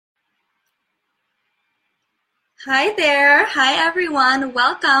Hi there. Hi, everyone.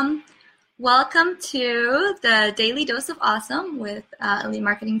 Welcome. Welcome to the Daily Dose of Awesome with Elite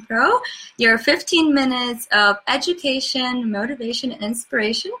Marketing Pro, your 15 minutes of education, motivation, and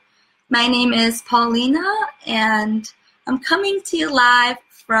inspiration. My name is Paulina, and I'm coming to you live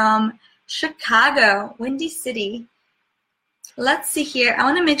from Chicago, Windy City. Let's see here. I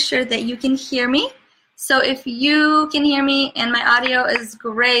want to make sure that you can hear me. So if you can hear me and my audio is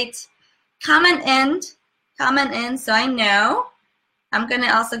great, comment in so I know. I'm going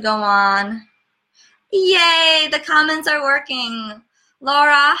to also go on. Yay, the comments are working.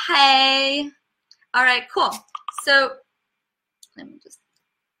 Laura, hey. All right, cool. So let me just,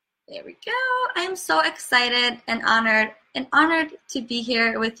 there we go. I am so excited and honored to be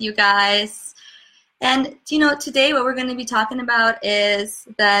here with you guys. And today what we're going to be talking about is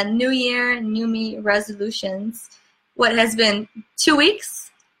the New Year, New Me resolutions. What has been 2 weeks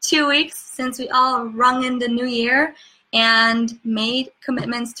since we all rung in the new year and made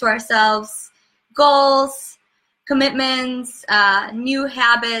commitments to ourselves, goals, commitments, new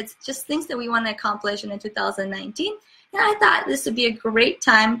habits, just things that we want to accomplish in 2019. And I thought this would be a great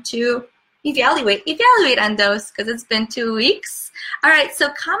time to evaluate on those because it's been 2 weeks. All right, so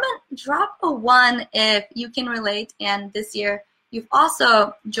drop a 1 if you can relate, and this year you've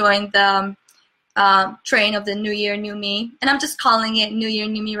also joined the train of the New Year, New Me, and I'm just calling it New Year,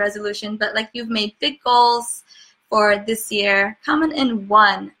 New Me resolution, but like you've made big goals for this year. Comment in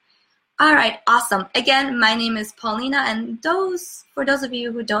 1. All right, awesome. Again, my name is Paulina, and for those of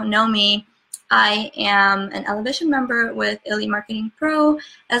you who don't know me, I am an Elevation member with Elite Marketing Pro,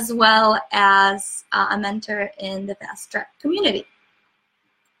 as well as a mentor in the Fast Track community.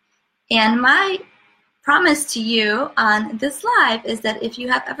 And my promise to you on this live is that if you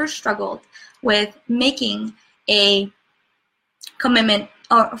have ever struggled with making a commitment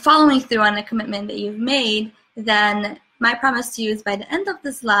or following through on a commitment that you've made, then my promise to you is by the end of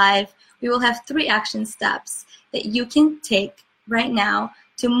this live, we will have 3 action steps that you can take right now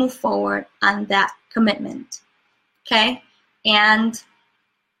to move forward on that commitment. Okay? And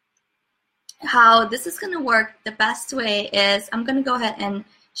how this is going to work, the best way is I'm going to go ahead and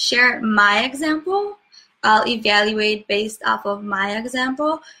share my example. I'll evaluate based off of my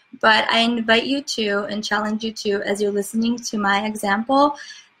example, but I invite you to and challenge you to, as you're listening to my example,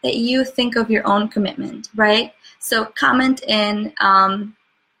 that you think of your own commitment, right? So comment in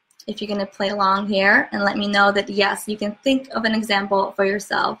if you're going to play along here and let me know that, yes, you can think of an example for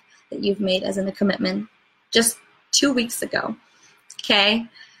yourself that you've made as a commitment just 2 weeks ago, okay?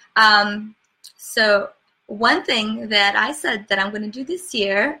 So one thing that I said that I'm going to do this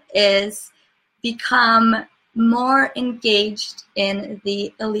year is become more engaged in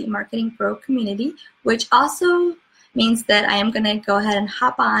the Elite Marketing Pro community, which also means that I am going to go ahead and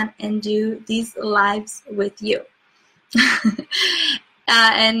hop on and do these lives with you.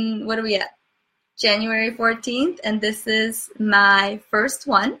 And what are we at? January 14th, and this is my first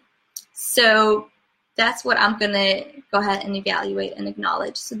one. So that's what I'm going to go ahead and evaluate and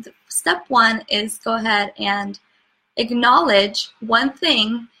acknowledge. So step 1 is go ahead and acknowledge one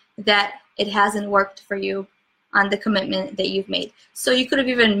thing that it hasn't worked for you on the commitment that you've made. So you could have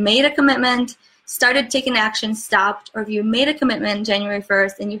even made a commitment, started taking action, stopped, or if you made a commitment January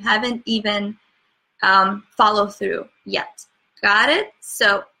 1st and you haven't even followed through yet. Got it?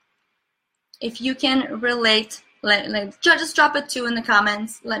 So if you can relate, just drop a 2 in the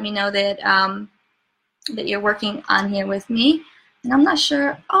comments. Let me know that that you're working on here with me. And I'm not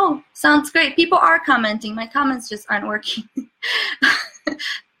sure. Oh, sounds great. People are commenting. My comments just aren't working.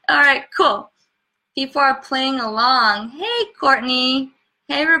 All right, cool. People are playing along. Hey, Courtney.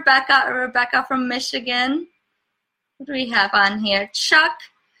 Hey, Rebecca from Michigan. What do we have on here? Chuck,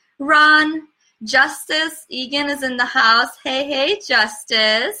 Ron, Justice, Egan is in the house. Hey,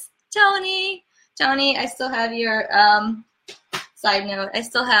 Justice. Tony, I still have your side note. I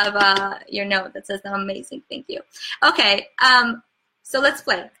still have your note that says I'm amazing. Thank you. Okay, so let's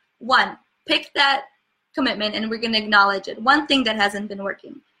play. 1, pick that commitment and we're going to acknowledge it. One thing that hasn't been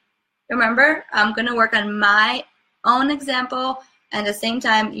working. Remember, I'm going to work on my own example, and at the same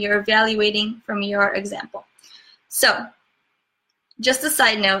time, you're evaluating from your example. So, just a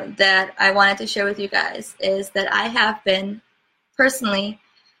side note that I wanted to share with you guys is that I have been personally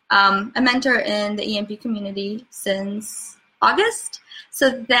a mentor in the EMP community since August. So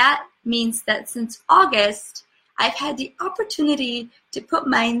that means that since August, I've had the opportunity to put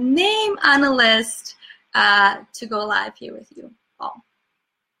my name on a list to go live here with you all.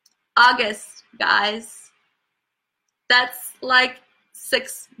 August, guys. That's like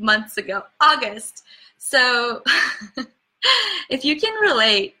 6 months ago. August. So if you can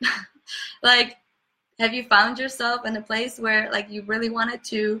relate, like Have you found yourself in a place where like you really wanted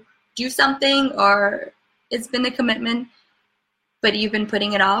to do something, or it's been a commitment, but you've been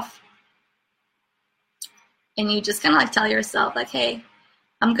putting it off? And you just kind of like tell yourself like, hey,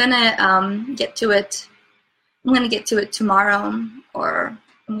 I'm gonna get to it. I'm gonna get to it tomorrow, or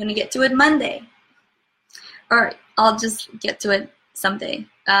I'm gonna get to it Monday, or I'll just get to it someday.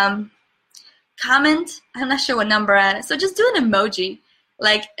 Comment. I'm not sure what number on it. So just do an emoji.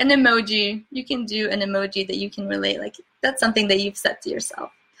 Like an emoji, you can do an emoji that you can relate. Like that's something that you've said to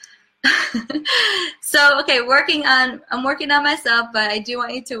yourself. So, okay, I'm working on myself, but I do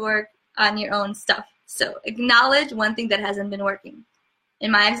want you to work on your own stuff. So acknowledge one thing that hasn't been working.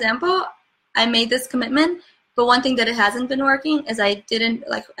 In my example, I made this commitment, but one thing that it hasn't been working is I didn't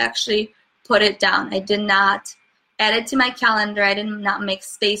like actually put it down. I did not add it to my calendar. I did not make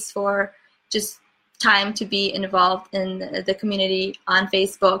space for just time to be involved in the community on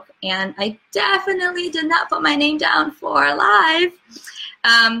Facebook. And I definitely did not put my name down for a live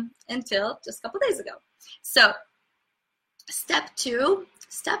until just a couple days ago. So step two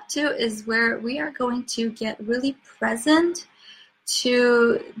is where we are going to get really present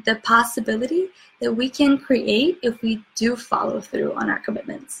to the possibility that we can create if we do follow through on our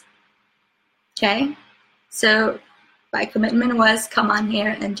commitments. Okay? So my commitment was come on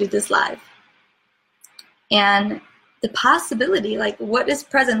here and do this live. And the possibility, like what is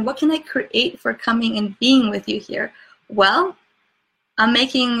present, what can I create for coming and being with you here? Well, I'm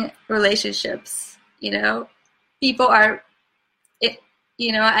making relationships, people are,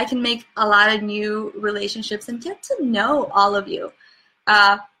 I can make a lot of new relationships and get to know all of you.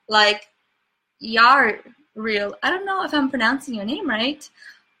 Like Yar Real, I don't know if I'm pronouncing your name right.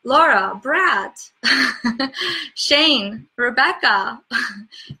 Laura, Brad, Shane, Rebecca,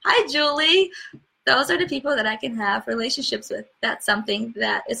 hi Julie. Those are the people that I can have relationships with. That's something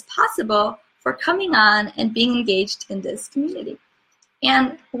that is possible for coming on and being engaged in this community.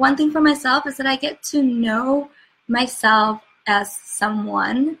 And one thing for myself is that I get to know myself as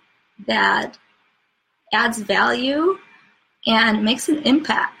someone that adds value and makes an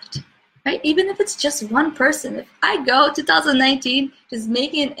impact, right? Even if it's just one person. If I go 2019 just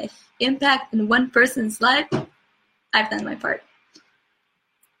making an impact in one person's life, I've done my part.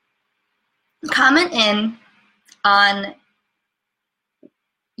 Comment in on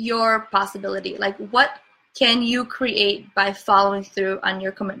your possibility. Like, what can you create by following through on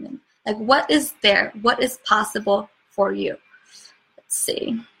your commitment? Like, what is there? What is possible for you? Let's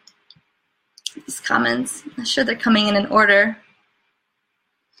see. These comments, I'm not sure they're coming in order.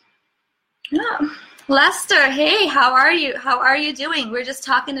 Yeah. Lester, hey, how are you? How are you doing? We're just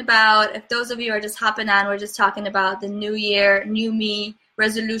talking about, if those of you are just hopping on, we're just talking about the new year, new me,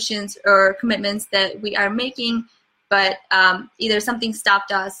 resolutions or commitments that we are making, but either something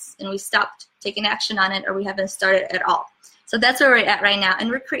stopped us and we stopped taking action on it, or we haven't started at all. So that's where we're at right now. And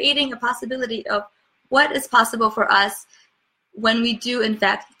we're creating a possibility of what is possible for us when we do, in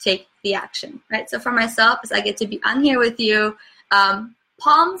fact, take the action, right? So for myself, is I get to be on here with you,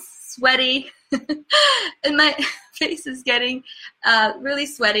 palms sweaty, and my face is getting really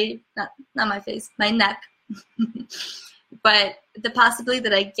sweaty. Not my face, my neck. But the possibility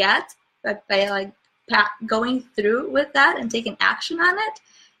that I get by going through with that and taking action on it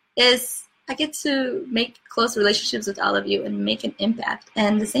is I get to make close relationships with all of you and make an impact.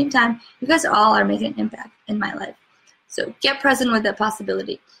 And at the same time, you guys all are making an impact in my life. So get present with that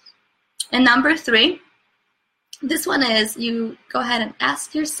possibility. And number 3, this one is you go ahead and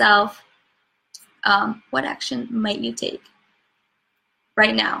ask yourself, what action might you take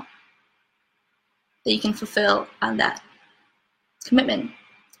right now that you can fulfill on that commitment?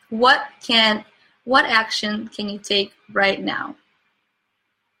 What action can you take right now?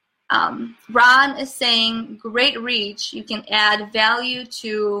 Ron is saying, great reach. You can add value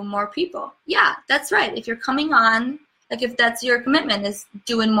to more people. Yeah, that's right. If you're coming on, like if that's your commitment is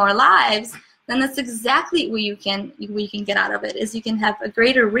doing more lives, then that's exactly what you can get out of it, is you can have a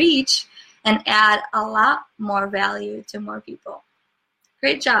greater reach and add a lot more value to more people.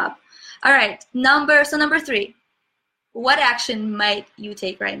 Great job. All right, number 3. What action might you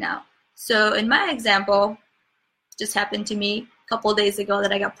take right now? So in my example, just happened to me a couple days ago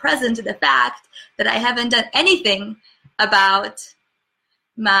that I got present to the fact that I haven't done anything about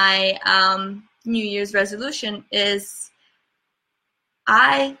my New Year's resolution. Is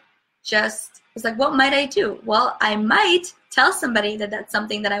I just was like, what might I do? Well, I might tell somebody that that's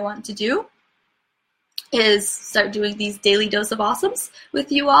something that I want to do, is start doing these daily dose of awesomes with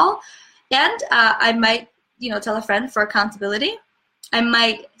you all. And I might, tell a friend for accountability. I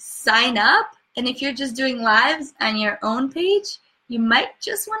might sign up. And if you're just doing lives on your own page, you might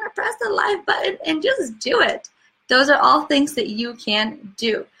just want to press the live button and just do it. Those are all things that you can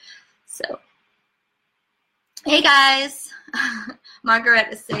do. So, hey guys, Margaret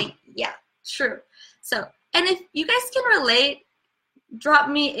is saying, yeah, true. So, and if you guys can relate, drop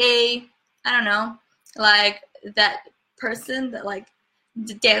me a, I don't know, like that person that like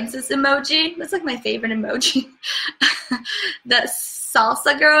dances emoji. That's like my favorite emoji. That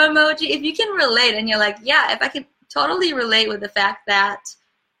salsa girl emoji. If you can relate and you're like, yeah, if I can totally relate with the fact that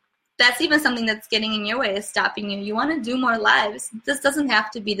that's even something that's getting in your way, is stopping you. You want to do more lives. This doesn't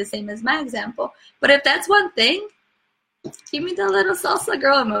have to be the same as my example. But if that's one thing, give me the little salsa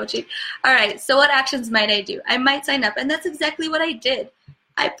girl emoji. All right, so what actions might I do? I might sign up, and that's exactly what I did.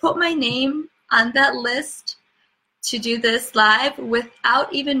 I put my name on that list to do this live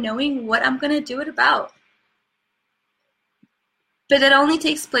without even knowing what I'm going to do it about. But it only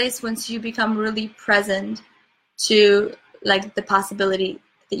takes place once you become really present to like the possibility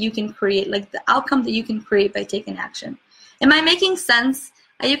that you can create, like the outcome that you can create by taking action. Am I making sense?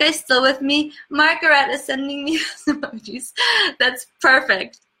 Are you guys still with me? Margaret is sending me emojis. That's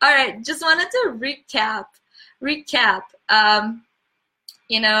perfect. All right, just wanted to recap.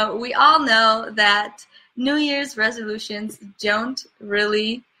 You know, we all know that New Year's resolutions don't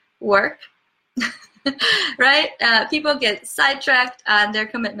really work, right? People get sidetracked on their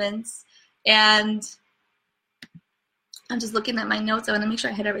commitments, and I'm just looking at my notes. I want to make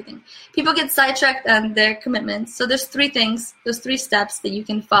sure I hit everything. People get sidetracked on their commitments. So there's three things, those 3 steps that you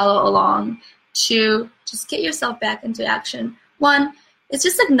can follow along to just get yourself back into action. One is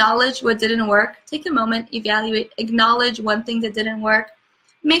just acknowledge what didn't work. Take a moment, evaluate, acknowledge one thing that didn't work.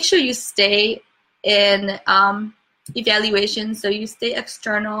 Make sure you stay in evaluation, so you stay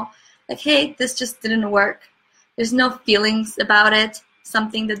external. Like, hey, this just didn't work. There's no feelings about it,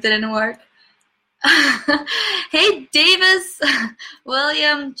 something that didn't work. Hey, Davis,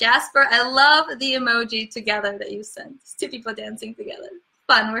 William, Jasper, I love the emoji together that you sent. It's 2 people dancing together.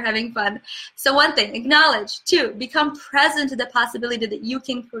 Fun, we're having fun. So 1 thing, acknowledge. 2, become present to the possibility that you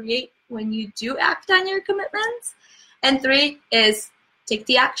can create when you do act on your commitments. And 3 is take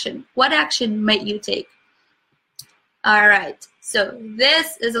the action. What action might you take? All right, so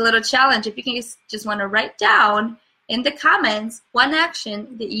this is a little challenge. If you can just want to write down in the comments 1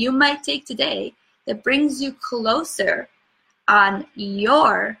 action that you might take today that brings you closer on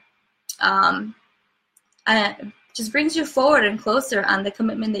your, just brings you forward and closer on the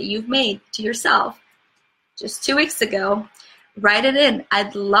commitment that you've made to yourself just 2 weeks ago. Write it in.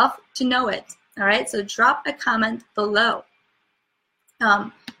 I'd love to know it. All right, so drop a comment below.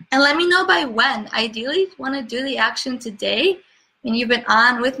 And let me know by when. Ideally, you want to do the action today. And you've been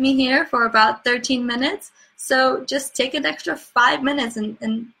on with me here for about 13 minutes. So just take an extra 5 minutes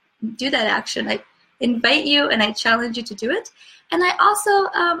and do that action. I invite you and I challenge you to do it. And I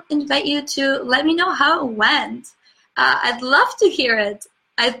also invite you to let me know how it went. I'd love to hear it.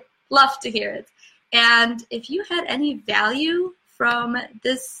 I'd love to hear it. And if you had any value from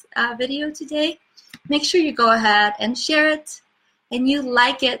this video today, make sure you go ahead and share it. And you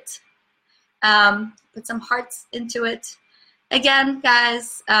like it, put some hearts into it. Again,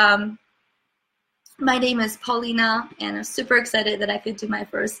 guys, my name is Paulina, and I'm super excited that I could do my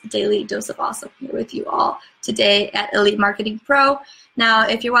first daily dose of awesome here with you all today at Elite Marketing Pro. Now,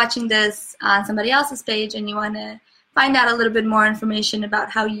 if you're watching this on somebody else's page and you want to find out a little bit more information about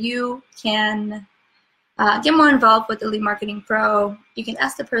how you can get more involved with Elite Marketing Pro, you can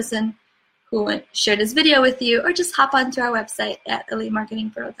ask the person who shared this video with you, or just hop onto our website at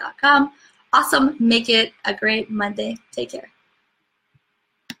elitemarketingpro.com. Awesome. Make it a great Monday. Take care.